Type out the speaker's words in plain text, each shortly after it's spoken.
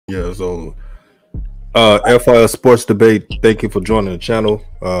Yeah, so FIL Sports Debate, thank you for joining the channel.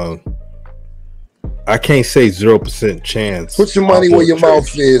 I can't say 0% chance. Put your money where your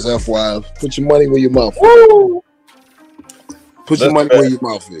mouth is, FYI. Put your money where your mouth is. Put your money where your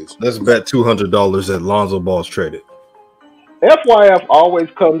mouth is. Let's bet $200 that Lonzo Ball's traded. FYF always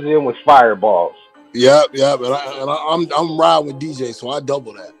comes in with fireballs. Yep. And I'm riding with DJ, so I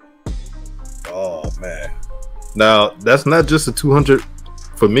double that. Oh man. Now that's not just a 200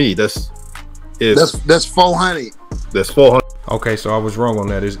 for me. That's 400. That's 400. Okay, so I was wrong on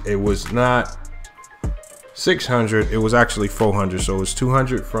that. It was not 600. It was actually 400. So it's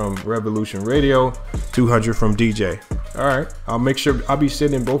 200 from Revolution Radio, 200 from DJ. All right, I'll make sure I'll be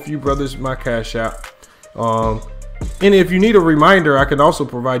sending both of you brothers my cash out. And if you need a reminder, I can also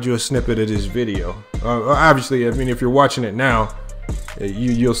provide you a snippet of this video. Obviously, I mean, if you're watching it now,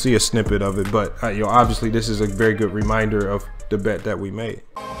 you'll see a snippet of it. But you know, obviously, this is a very good reminder of the bet that we made.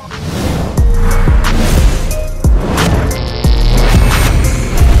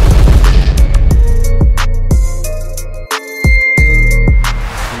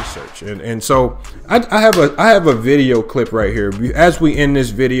 And so I have a video clip right here as we end this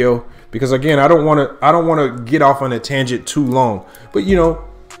video, because again, I don't want to get off on a tangent too long, but you know,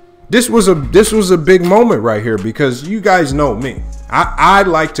 this was a big moment right here, because you guys know me. I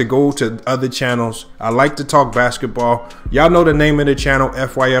like to go to other channels. I like to talk basketball. Y'all know the name of the channel,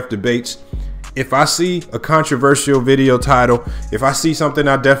 FYF Debates. If I see a controversial video title, if I see something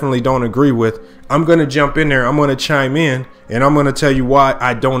I definitely don't agree with, I'm going to jump in there. I'm going to chime in and I'm going to tell you why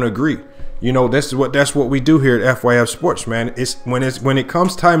I don't agree. You know, that's what we do here at FYF Sports, man. It's when it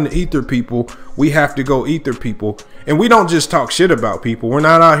comes time to ether people, we have to go ether people. And we don't just talk shit about people. We're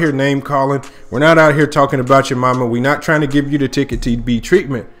not out here name calling. We're not out here talking about your mama. We're not trying to give you the ticket to be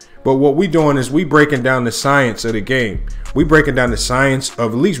treatment. But what we doing is we breaking down the science of the game. We breaking down the science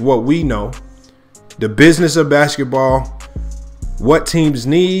of at least what we know. The business of basketball, what teams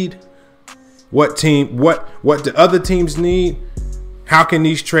need, what the other teams need, how can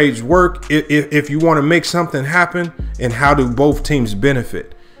these trades work if you want to make something happen, and how do both teams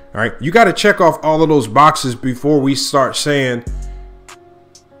benefit? All right, you got to check off all of those boxes before we start saying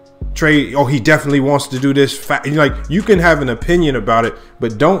trade. Oh, he definitely wants to do this. Like, you can have an opinion about it,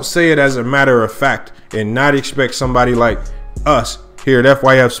 but don't say it as a matter of fact and not expect somebody like us here at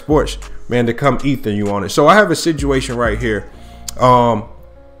FYF Sports, man, to come ether you on it. So I have a situation right here.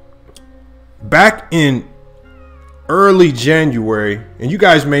 Back in early January, and you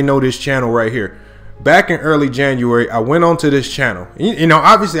guys may know this channel right here. Back in early January, I went onto this channel. You know,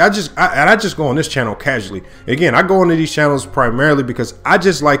 obviously, I just go on this channel casually. Again, I go into these channels primarily because I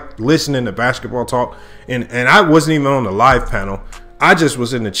just like listening to basketball talk, and I wasn't even on the live panel. I just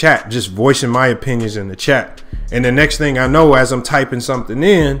was in the chat, just voicing my opinions in the chat. And the next thing I know, as I'm typing something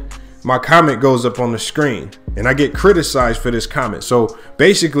in, my comment goes up on the screen and I get criticized for this comment. So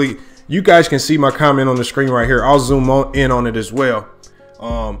basically, you guys can see my comment on the screen right here. I'll zoom in on it as well.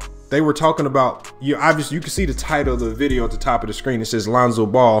 They were talking about, obviously you can see the title of the video at the top of the screen. It says Lonzo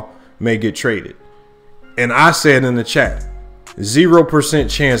Ball may get traded. And I said in the chat, 0%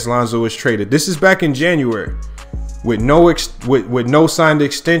 chance Lonzo is traded. This is back in January. With no signed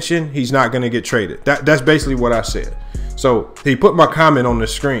extension, he's not going to get traded. That's basically what I said. So he put my comment on the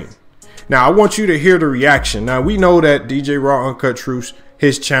screen. Now I want you to hear the reaction. Now we know that DJ Raw Uncut Truth,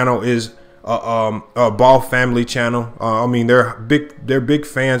 his channel is a Ball family channel. I mean, they're big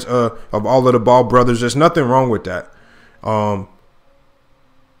fans of all of the Ball brothers. There's nothing wrong with that. I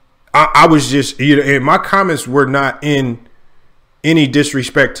was just, and my comments were not in any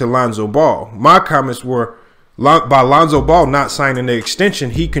disrespect to Lonzo Ball. My comments were, by Lonzo Ball not signing the extension,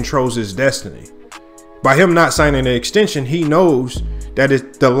 he controls his destiny. By him not signing the extension, he knows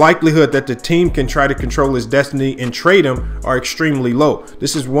that the likelihood that the team can try to control his destiny and trade him are extremely low.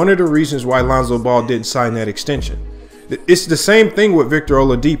 This is one of the reasons why Lonzo Ball didn't sign that extension. It's the same thing with Victor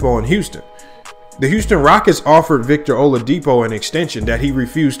Oladipo in Houston. The Houston Rockets offered Victor Oladipo an extension that he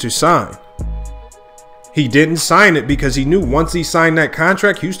refused to sign. He didn't sign it because he knew once he signed that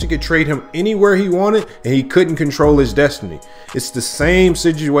contract, Houston could trade him anywhere he wanted and he couldn't control his destiny. It's the same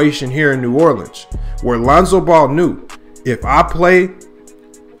situation here in New Orleans, where Lonzo Ball knew, if I play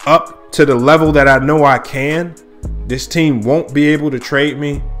up to the level that I know I can, this team won't be able to trade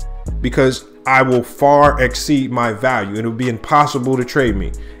me because I will far exceed my value. It'll be impossible to trade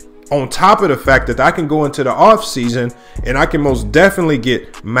me. On top of the fact that I can go into the off season and I can most definitely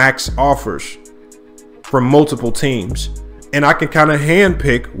get max offers from multiple teams, and I can kind of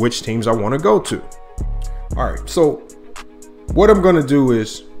handpick which teams I want to go to. All right, so what I'm going to do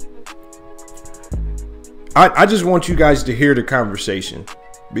is I just want you guys to hear the conversation.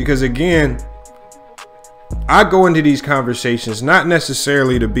 Because again, I go into these conversations not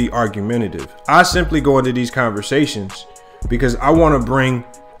necessarily to be argumentative. I simply go into these conversations because I want to bring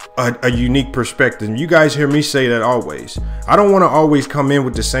a unique perspective. You guys hear me say that always. I don't want to always come in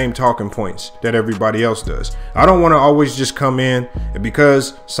with the same talking points that everybody else does. I don't want to always just come in and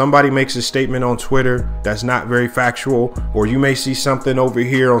because somebody makes a statement on Twitter that's not very factual, or you may see something over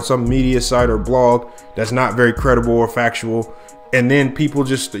here on some media site or blog that's not very credible or factual, and then people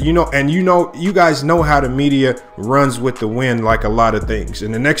just, you guys know how the media runs with the wind, like a lot of things.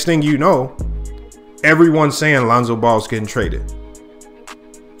 And the next thing you know, everyone's saying Lonzo Ball's getting traded.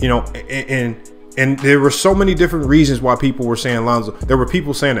 And there were so many different reasons why people were saying Lonzo. There were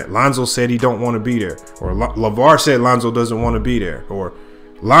people saying that Lonzo said he don't want to be there, or LeVar said Lonzo doesn't want to be there, or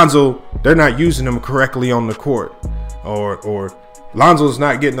Lonzo, they're not using him correctly on the court, or Lonzo's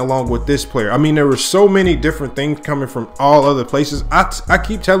not getting along with this player. I mean, there were so many different things coming from all other places. I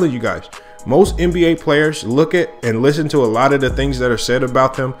keep telling you guys, most NBA players look at and listen to a lot of the things that are said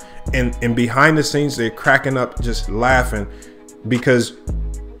about them, and behind the scenes, they're cracking up, just laughing, because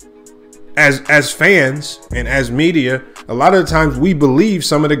as fans and as media, a lot of the times we believe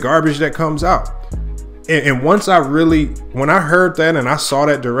some of the garbage that comes out. And once when I heard that and I saw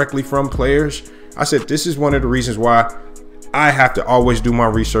that directly from players, I said, this is one of the reasons why I have to always do my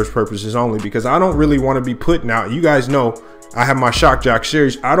research purposes only, because I don't really want to be putting out, you guys know, I have my Shock Jock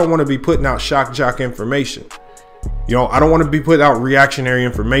series. I don't want to be putting out Shock Jock information. I don't want to be putting out reactionary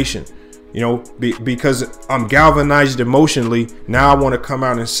information. Because I'm galvanized emotionally. Now I want to come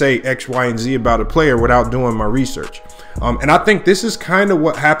out and say X, Y, and Z about a player without doing my research. And I think this is kind of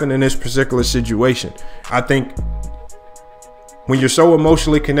what happened in this particular situation. I think when you're so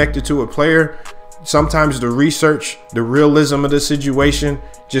emotionally connected to a player, sometimes the research, the realism of the situation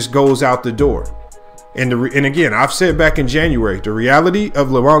just goes out the door. And again, I've said back in January, the reality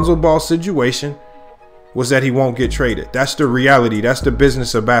of Lonzo Ball's situation was that he won't get traded. That's the reality. That's the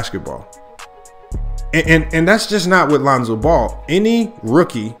business of basketball. And that's just not with Lonzo Ball. Any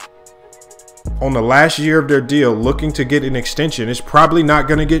rookie on the last year of their deal looking to get an extension is probably not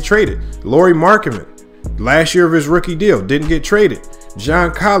going to get traded. Lauri Markkanen, last year of his rookie deal, didn't get traded.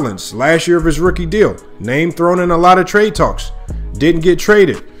 John Collins, last year of his rookie deal, name thrown in a lot of trade talks, didn't get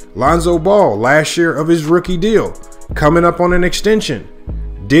traded. Lonzo Ball, last year of his rookie deal, coming up on an extension,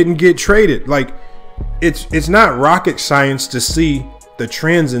 didn't get traded. Like, it's not rocket science to see the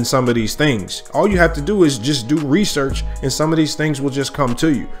trends in some of these things. All you have to do is just do research, and some of these things will just come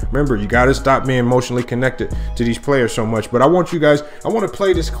to you. Remember, you got to stop being emotionally connected to these players so much. But I want to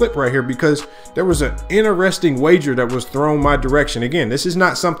play this clip right here because there was an interesting wager that was thrown my direction. Again, this is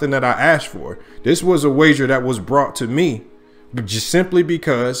not something that I asked for. This was a wager that was brought to me, but just simply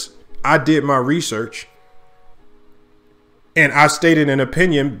because I did my research and I stated an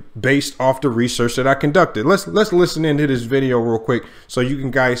opinion based off the research that I conducted. Let's listen into this video real quick so you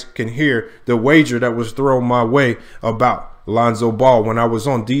guys can hear the wager that was thrown my way about Lonzo Ball when I was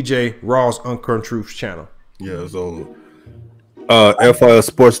on DJ Raw's Uncut Truth channel. Yeah, so FLIGHTSPORTS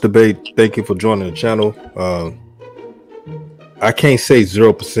Sports Debate, thank you for joining the channel. I can't say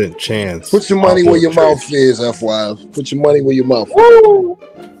 0% chance. Put your money where your mouth is, FY. Put your money where your mouth is.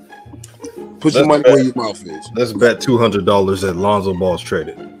 Put your money where your mouth is. Let's bet $200 that Lonzo Ball's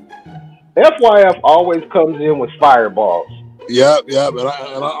traded. FYF always comes in with fireballs. Yep.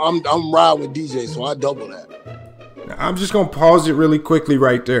 I'm riding with DJ, so I double that. I'm just gonna pause it really quickly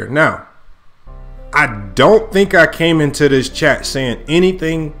right there. Now, I don't think I came into this chat saying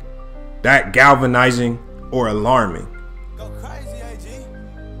anything that galvanizing or alarming.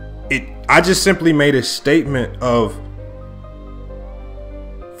 I just simply made a statement of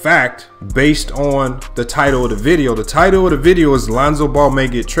fact based on the title of the video. The title of the video is Lonzo Ball may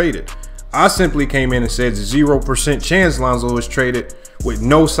get traded. I simply came in and said 0% chance Lonzo is traded with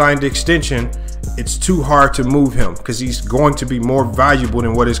no signed extension. It's too hard to move him because he's going to be more valuable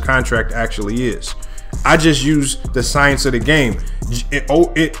than what his contract actually is. I just use the science of the game.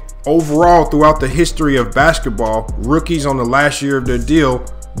 Overall, throughout the history of basketball, rookies on the last year of their deal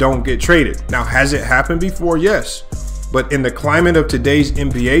don't get traded. Now, has it happened before? Yes. But in the climate of today's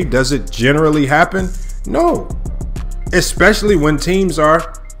NBA, does it generally happen? No. Especially when teams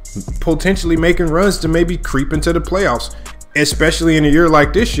are potentially making runs to maybe creep into the playoffs. Especially in a year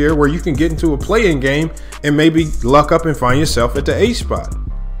like this year where you can get into a play-in game and maybe luck up and find yourself at the 8th spot.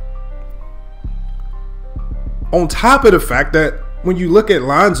 On top of the fact that when you look at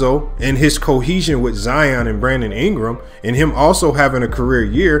Lonzo and his cohesion with Zion and Brandon Ingram and him also having a career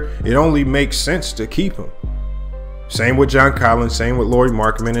year, it only makes sense to keep him. Same with John Collins, same with Laurie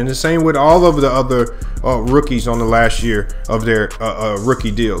Markman, and the same with all of the other rookies on the last year of their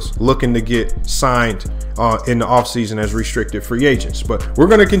rookie deals, looking to get signed in the offseason as restricted free agents. But we're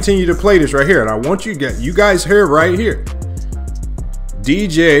going to continue to play this right here, and I want you guys hear right here.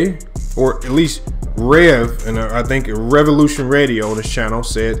 DJ, or at least Rev, and I think Revolution Radio on his channel,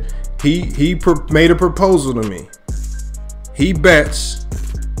 said he made a proposal to me. He bets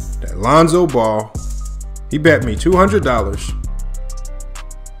that Lonzo Ball, he bet me $200.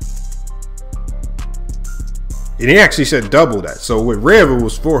 And he actually said double that. So with Rev it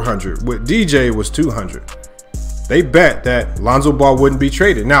was 400. With DJ it was 200. They bet that Lonzo Ball wouldn't be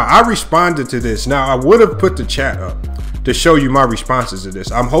traded. Now I responded to this. Now I would have put the chat up to show you my responses to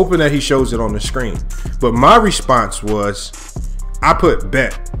this. I'm hoping that he shows it on the screen. But my response was, I put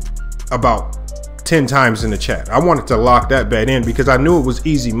bet about 10 times in the chat. I wanted to lock that bet in because I knew it was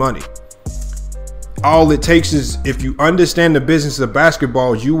easy money. All it takes is, if you understand the business of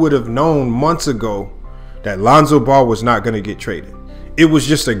basketball, you would have known months ago that Lonzo Ball was not going to get traded. It was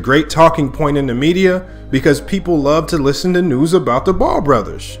just a great talking point in the media because people love to listen to news about the Ball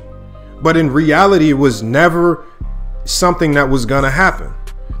brothers. But in reality, it was never something that was going to happen.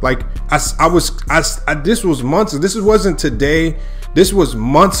 Like this was months. This wasn't today. This was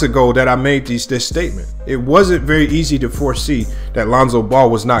months ago that I made this statement. It wasn't very easy to foresee that Lonzo Ball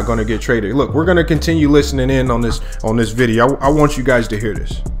was not going to get traded. Look, we're going to continue listening in on this video. I want you guys to hear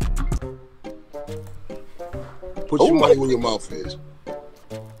this. Put your money where your mouth is.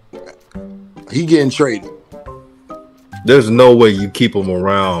 He getting traded. There's no way you keep him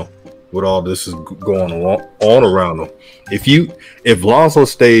around with all this is going on around him. If Lonzo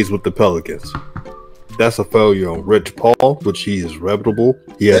stays with the Pelicans, that's a failure on Rich Paul, which he is reputable.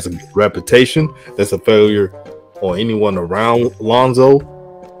 He has a reputation. That's a failure on anyone around Lonzo.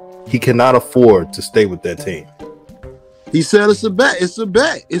 He cannot afford to stay with that team. He said it's a bet. It's a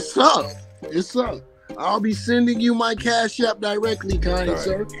bet. It's up. It's up. I'll be sending you my Cash App directly, kind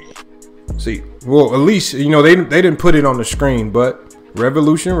sir. See, well, at least, you know, they didn't put it on the screen, but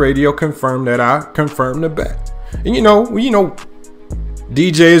Revolution Radio confirmed that I confirmed the bet. And you know,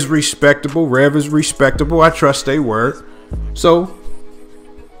 DJ is respectable, Rev is respectable. I trust their word. So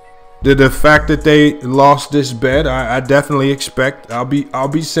the fact that they lost this bet, I definitely expect I'll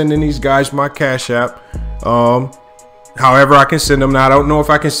be sending these guys my Cash App. However I can send them. Now I don't know if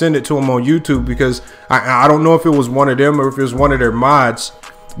I can send it to them on YouTube because I don't know if it was one of them or if it was one of their mods,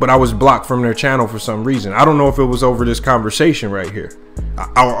 but I was blocked from their channel for some reason. I don't know if it was over this conversation right here,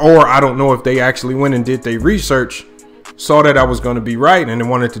 or I don't know if they actually went and did their research, saw that I was going to be right, and then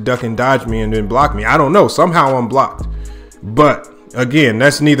wanted to duck and dodge me and then block me. I don't know. Somehow I'm blocked. But again,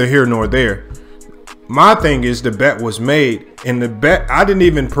 that's neither here nor there. My thing is the bet was made, and the bet, I didn't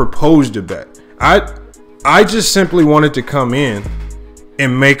even propose the bet. I just simply wanted to come in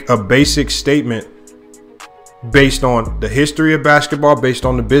and make a basic statement based on the history of basketball, based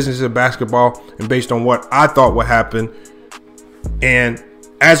on the business of basketball, and based on what I thought would happen. And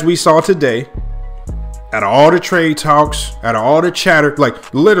as we saw today, out of all the trade talks, out of all the chatter,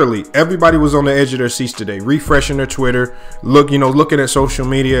 like literally everybody was on the edge of their seats today, refreshing their Twitter, looking at social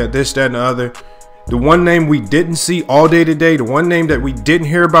media, this, that, and the other. The one name we didn't see all day today, the one name that we didn't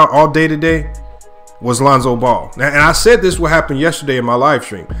hear about all day today, was Lonzo Ball. And I said this would happen yesterday in my live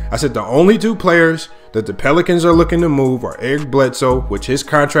stream. I said the only two players that the Pelicans are looking to move are Eric Bledsoe, which his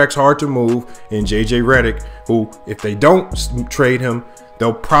contract's hard to move, and JJ Redick, who, if they don't trade him,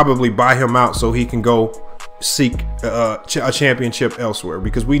 they'll probably buy him out so he can go seek a championship elsewhere,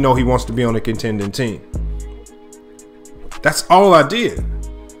 because we know he wants to be on a contending team. That's all I did.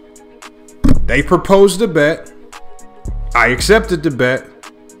 They proposed the bet. I accepted the bet.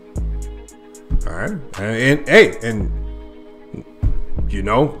 All right, and hey, and you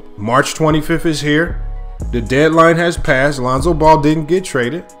know, March 25th is here. The deadline has passed. Lonzo Ball didn't get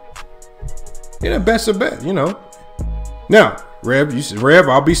traded. Yeah, bet's a bet, you know. Now, Rev, you said, Rev,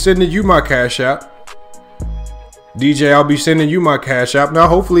 I'll be sending you my Cash App. DJ, I'll be sending you my Cash App. Now,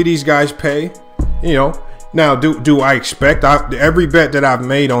 hopefully these guys pay. You know, now do I expect every bet that I've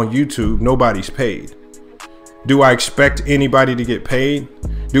made on YouTube, nobody's paid. Do I expect anybody to get paid?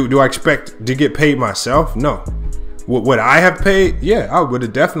 Do I expect to get paid myself? No. Would I have paid? Yeah, I would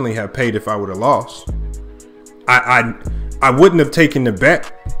have definitely have paid if I would have lost. I wouldn't have taken the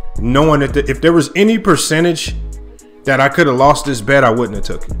bet knowing that if there was any percentage that I could have lost this bet, I wouldn't have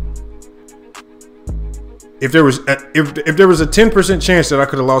took it. If there was a 10% chance that I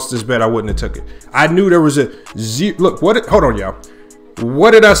could have lost this bet, I wouldn't have took it. I knew there was a zero. Look, hold on, y'all.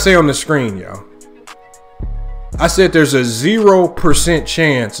 What did I say on the screen, y'all? I said there's a 0%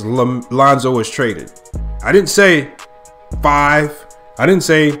 chance Lonzo is traded. I didn't say 5. I didn't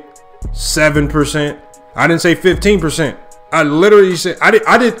say 7%. I didn't say 15%. I literally said I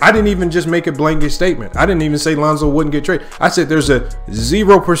didn't even just make a blanket statement. I didn't even say Lonzo wouldn't get traded. I said there's a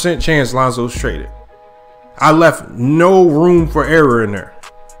 0% chance Lonzo's traded. I left no room for error in there.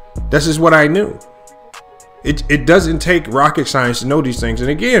 This is what I knew. It doesn't take rocket science to know these things. And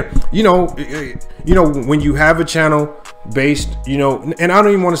again, you know, when you have a channel based, and I don't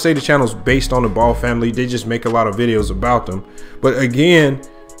even want to say the channel's based on the Ball family. They just make a lot of videos about them. But again,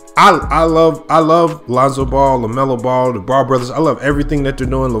 I love Lonzo Ball, Lamelo Ball, the Ball brothers. I love everything that they're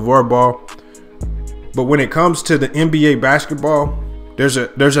doing, LeVar Ball. But when it comes to the NBA basketball, there's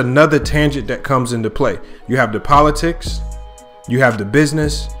another tangent that comes into play. You have the politics, you have the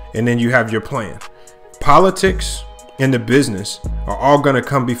business, and then you have your plan. Politics and the business are all going to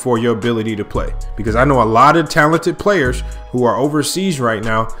come before your ability to play, because I know a lot of talented players who are overseas right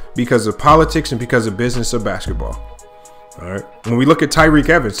now because of politics and because of business of basketball. All right. When we look at Tyreke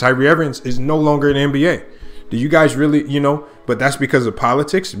Evans is no longer in the NBA. Do you guys really, but that's because of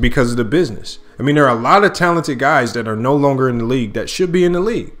politics, because of the business. I mean, there are a lot of talented guys that are no longer in the league that should be in the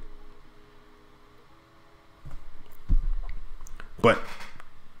league. But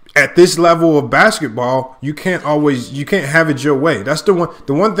at this level of basketball, you can't have it your way. That's the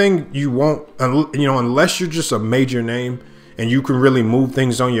one thing you won't, unless you're just a major name and you can really move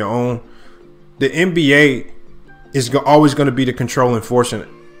things on your own. The NBA is always going to be the controlling force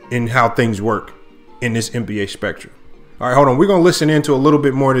in how things work in this NBA spectrum. All right, hold on. We're going to listen into a little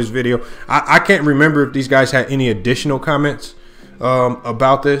bit more of this video. I can't remember if these guys had any additional comments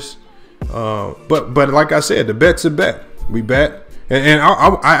about this. But like I said, the bet's a bet. We bet. And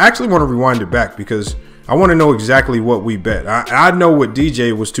I actually want to rewind it back because I want to know exactly what we bet. I know what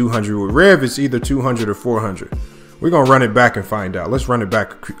DJ was 200. With Rev, it's either 200 or 400. We're going to run it back and find out. Let's run it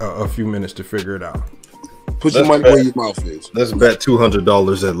back a few minutes to figure it out. Put your money where your mouth is. Let's bet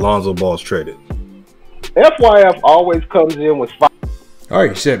 $200 that Lonzo Ball's traded. FYF always comes in with fire. All right,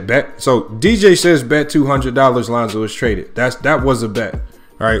 you said bet. So DJ says bet $200 Lonzo is traded. That was a bet.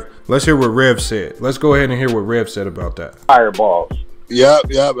 All right, let's hear what Rev said. Let's go ahead and hear what Rev said about that. Fireballs.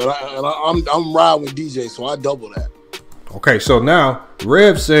 Yep. And I'm riding with DJ, so I double that. Okay, so now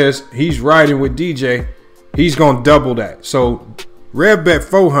Rev says he's riding with DJ. He's gonna double that. So Rev bet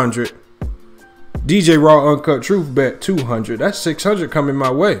 400. DJ Raw Uncut Truth bet 200. That's 600 coming my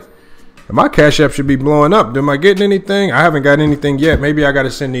way. And my Cash App should be blowing up. Am I getting anything? I haven't got anything yet. Maybe I got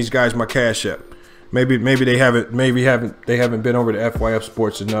to send these guys my Cash App. Maybe they haven't been over to FYF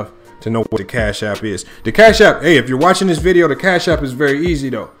Sports enough to know what the Cash App is. The Cash App, hey, if you're watching this video, the Cash App is very easy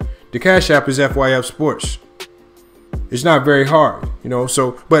though. The Cash App is FYF Sports. It's not very hard,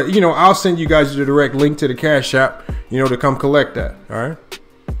 but I'll send you guys the direct link to the Cash App, to come collect that. All right.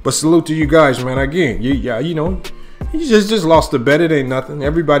 But salute to you guys, man. Again, you just lost a bet. It ain't nothing.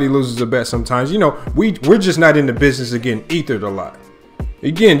 Everybody loses a bet sometimes. We're just not in the business of getting ethered a lot.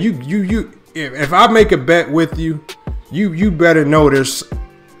 Again, if I make a bet with you, you better know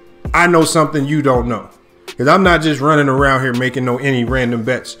I know something you don't know, because I'm not just running around here making any random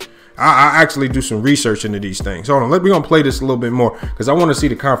bets. I actually do some research into these things. Hold on, we're gonna play this a little bit more because I want to see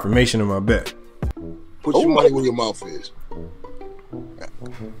the confirmation of my bet. Put your money where your mouth is.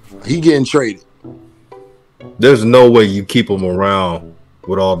 He getting traded. There's no way you keep him around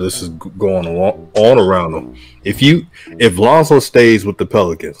with all this is going on around him. If Lonzo stays with the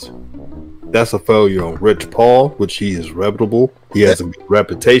Pelicans, that's a failure on Rich Paul, which he is reputable. He has a good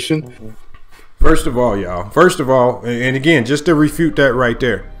reputation. First of all, y'all. And again, just to refute that right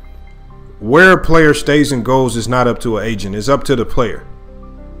there, where a player stays and goes is not up to an agent. It's up to the player.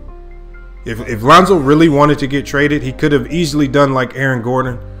 If Lonzo really wanted to get traded, he could have easily done like Aaron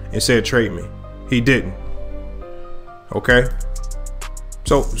Gordon and said, trade me. He didn't. Okay.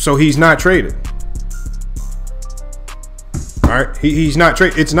 So he's not traded. All right. He's not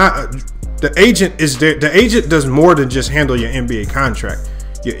traded. It's not the agent is there. The agent does more than just handle your NBA contract.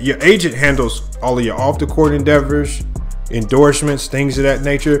 Your agent handles all of your off the court endeavors, endorsements, things of that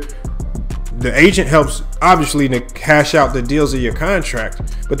nature. The agent helps obviously to cash out the deals of your contract,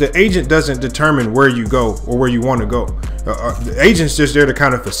 but the agent doesn't determine where you go or where you want to go. The agent's just there to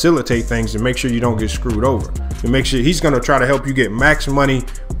kind of facilitate things and make sure you don't get screwed over. To make sure he's going to try to help you get max money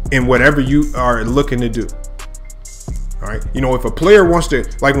in whatever you are looking to do. All right. If a player wants to,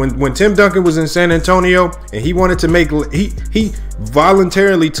 like when Tim Duncan was in San Antonio and he wanted to make, he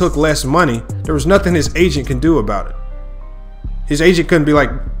voluntarily took less money. There was nothing his agent can do about it. His agent couldn't be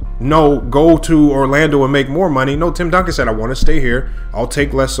like, no, go to Orlando and make more money. No, Tim Duncan said, I want to stay here. I'll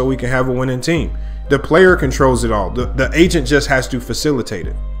take less so we can have a winning team. The player controls it all. The agent just has to facilitate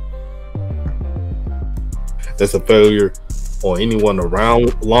it. That's a failure on anyone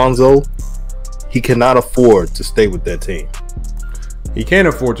around Lonzo. He cannot afford to stay with that team. He can't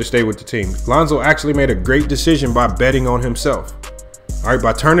afford to stay with the team. Lonzo actually made a great decision by betting on himself. All right,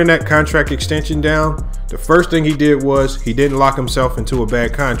 by turning that contract extension down, the first thing he did was he didn't lock himself into a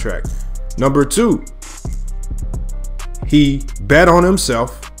bad contract. Number two, he bet on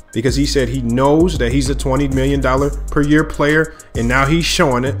himself because he said he knows that he's a $20 million per year player, and now he's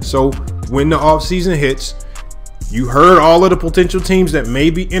showing it. So when the offseason hits, you heard all of the potential teams that may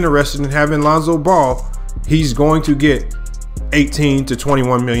be interested in having Lonzo Ball. He's going to get $18 to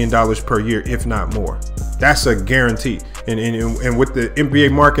 $21 million per year, if not more. That's a guarantee. And with the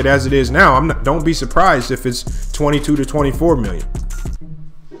NBA market as it is now, don't be surprised if it's 22 to 24 million.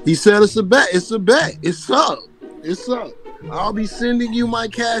 He said it's a bet. It's a bet. It's up. It's up. I'll be sending you my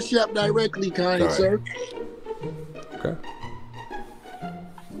Cash App directly, kind right, sir. Okay.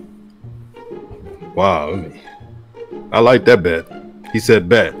 Wow. I like that bet. He said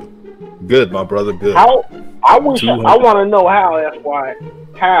bet. Good, my brother. Good. I want to know how.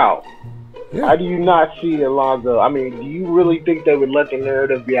 Yeah. How do you not see Alonzo? I mean, do you really think they would let the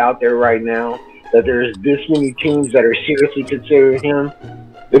narrative be out there right now that there's this many teams that are seriously considering him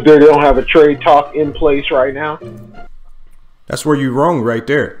if they don't have a trade talk in place right now? That's where you're wrong right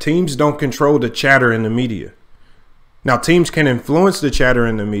there. Teams don't control the chatter in the media. Now, teams can influence the chatter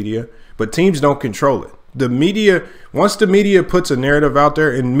in the media, but teams don't control it. The media, once the media puts a narrative out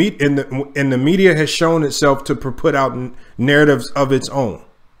there, and the media has shown itself to put out narratives of its own.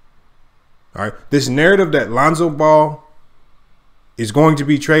 All right, this narrative that Lonzo Ball is going to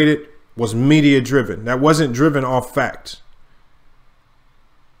be traded was media driven. That wasn't driven off facts.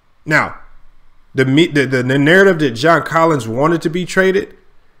 Now, the narrative that John Collins wanted to be traded,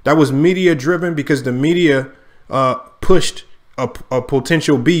 that was media driven because the media pushed a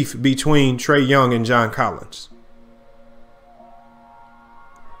potential beef between Trae Young and John Collins.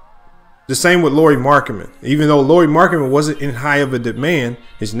 The same with Lauri Markkanen. Even though Lauri Markkanen wasn't in high of a demand,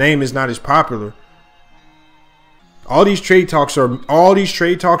 his name is not as popular. All these trade talks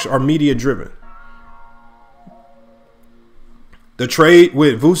are media driven. The trade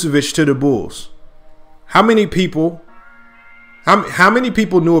with Vucevic to the Bulls. How many people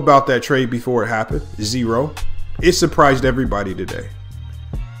knew about that trade before it happened? Zero. It surprised everybody today.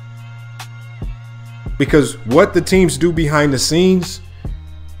 Because what the teams do behind the scenes,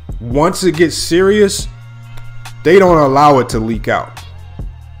 once it gets serious, they don't allow it to leak out.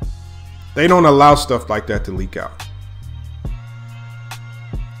 They don't allow stuff like that to leak out.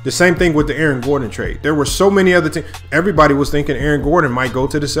 The same thing with the Aaron Gordon trade. There were so many other teams. Everybody was thinking Aaron Gordon might go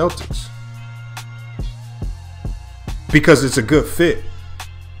to the Celtics because it's a good fit.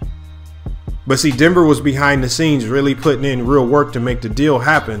 But see, Denver was behind the scenes really putting in real work to make the deal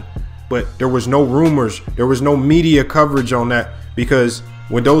happen. But there was no rumors. There was no media coverage on that because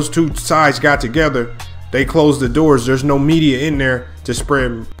when those two sides got together, they closed the doors. There's no media in there to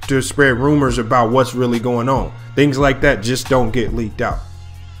spread rumors about what's really going on. Things like that just don't get leaked out.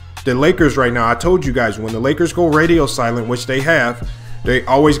 The Lakers right now, I told you guys, when the Lakers go radio silent, which they have, they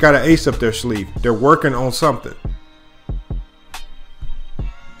always got an ace up their sleeve. They're working on something.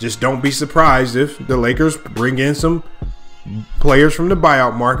 Just don't be surprised if the Lakers bring in some players from the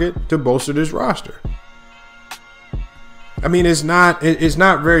buyout market to bolster this roster. I mean, it's not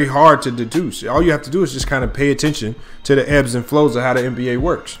very hard to deduce. All you have to do is just kind of pay attention to the ebbs and flows of how the NBA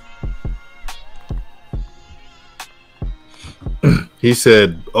works. He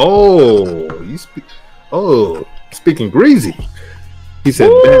said, speaking greasy. He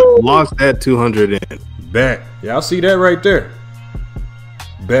said, bet, lost that 200 in. Bet. Y'all see that right there?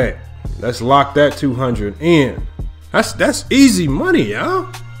 Bet. Let's lock that 200 in. That's easy money,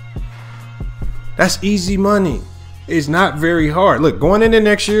 y'all. That's easy money. It's not very hard. Look, going into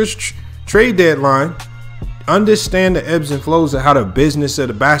next year's trade deadline, understand the ebbs and flows of how the business of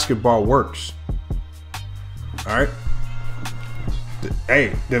the basketball works. All right.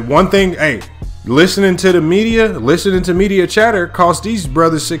 Hey, the one thing, listening to media chatter cost these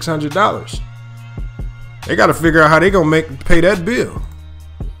brothers $600. They got to figure out how they gonna pay that bill.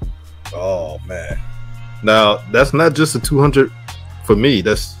 Oh man! Now that's not just a 200 for me.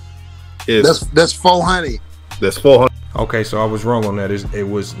 That's 400. That's 400. Okay, so I was wrong on that. It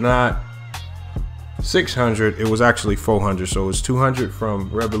was not 600. It was actually 400. So it's 200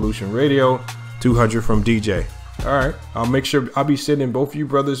 from Revolution Radio, 200 from DJ. All right, I'll make sure I'll be sending both of you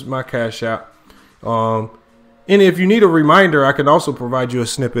brothers my Cash App. And if you need a reminder, I can also provide you a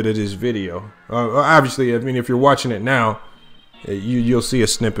snippet of this video. Obviously, I mean, if you're watching it now, you'll see a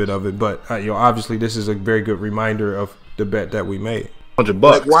snippet of it. But obviously, this is a very good reminder of the bet that we made. $100.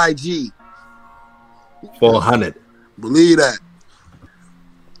 Like YG. 400. Believe that.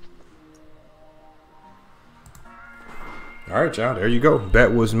 All right, y'all. There you go.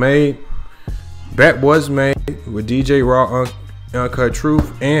 Bet was made. Bet was made with DJ Raw, Uncut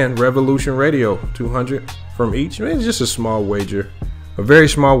Truth, and Revolution Radio. 200 from each. I mean, it's just a small wager, a very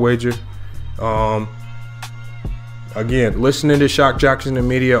small wager. Again, listening to Shock Jocks in the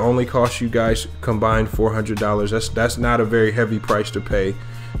Media only costs you guys combined $400. That's not a very heavy price to pay,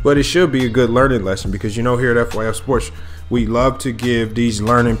 but it should be a good learning lesson because you know here at FYF Sports we love to give these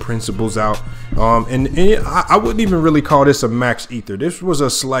learning principles out. And I wouldn't even really call this a max ether. This was a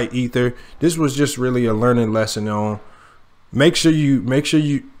slight ether. This was just really a learning lesson on. Make sure you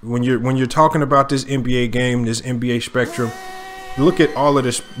when you're talking about this NBA game, this NBA spectrum, look at all of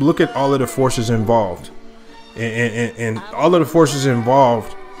this. Look at all of the forces involved. And all of the forces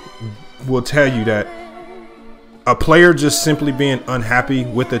involved will tell you that a player just simply being unhappy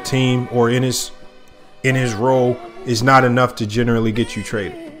with the team or in his role is not enough to generally get you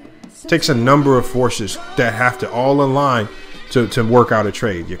traded. It takes a number of forces that have to all align to work out a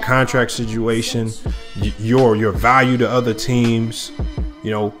trade. Your contract situation, your value to other teams.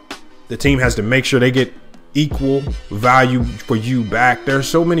 You know, the team has to make sure they get equal value for you back. There are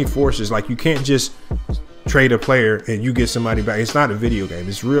so many forces. Like, you can't just trade a player and you get somebody back. It's not a video game.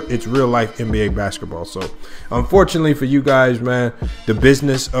 It's real life NBA basketball. So unfortunately for you guys, man, the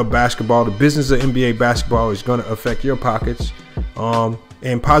business of basketball, the business of NBA basketball is going to affect your pockets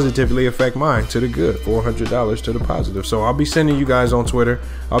and positively affect mine to the good. $400 to the positive. So I'll be sending you guys on Twitter.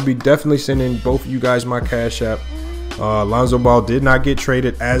 I'll be definitely sending both of you guys my Cash App. Lonzo Ball did not get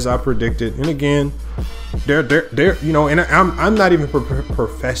traded as I predicted. And again, they're you know, and I'm not even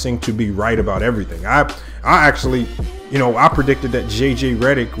professing to be right about everything. I actually, you know, I predicted that JJ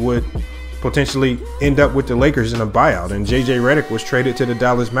Redick would potentially end up with the Lakers in a buyout, and JJ Redick was traded to the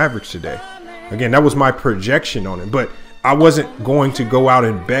Dallas Mavericks today. Again, that was my projection on it, but I wasn't going to go out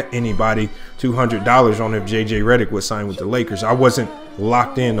and bet anybody $200 on if JJ Redick would sign with the Lakers. I wasn't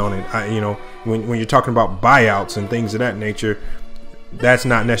locked in on it. You know, when you're talking about buyouts and things of that nature, that's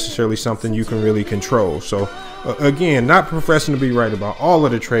not necessarily something you can really control. So again, not professing to be right about all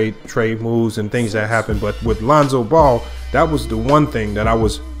of the trade moves and things that happen, but with Lonzo Ball, that was the one thing that I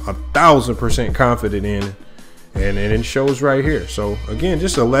was 1,000% confident in, and it shows right here. So again,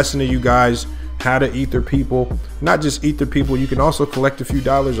 just a lesson to you guys how to ether people. Not just ether people, you can also collect a few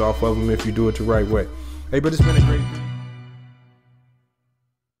dollars off of them if you do it the right way. Hey, but it's been a great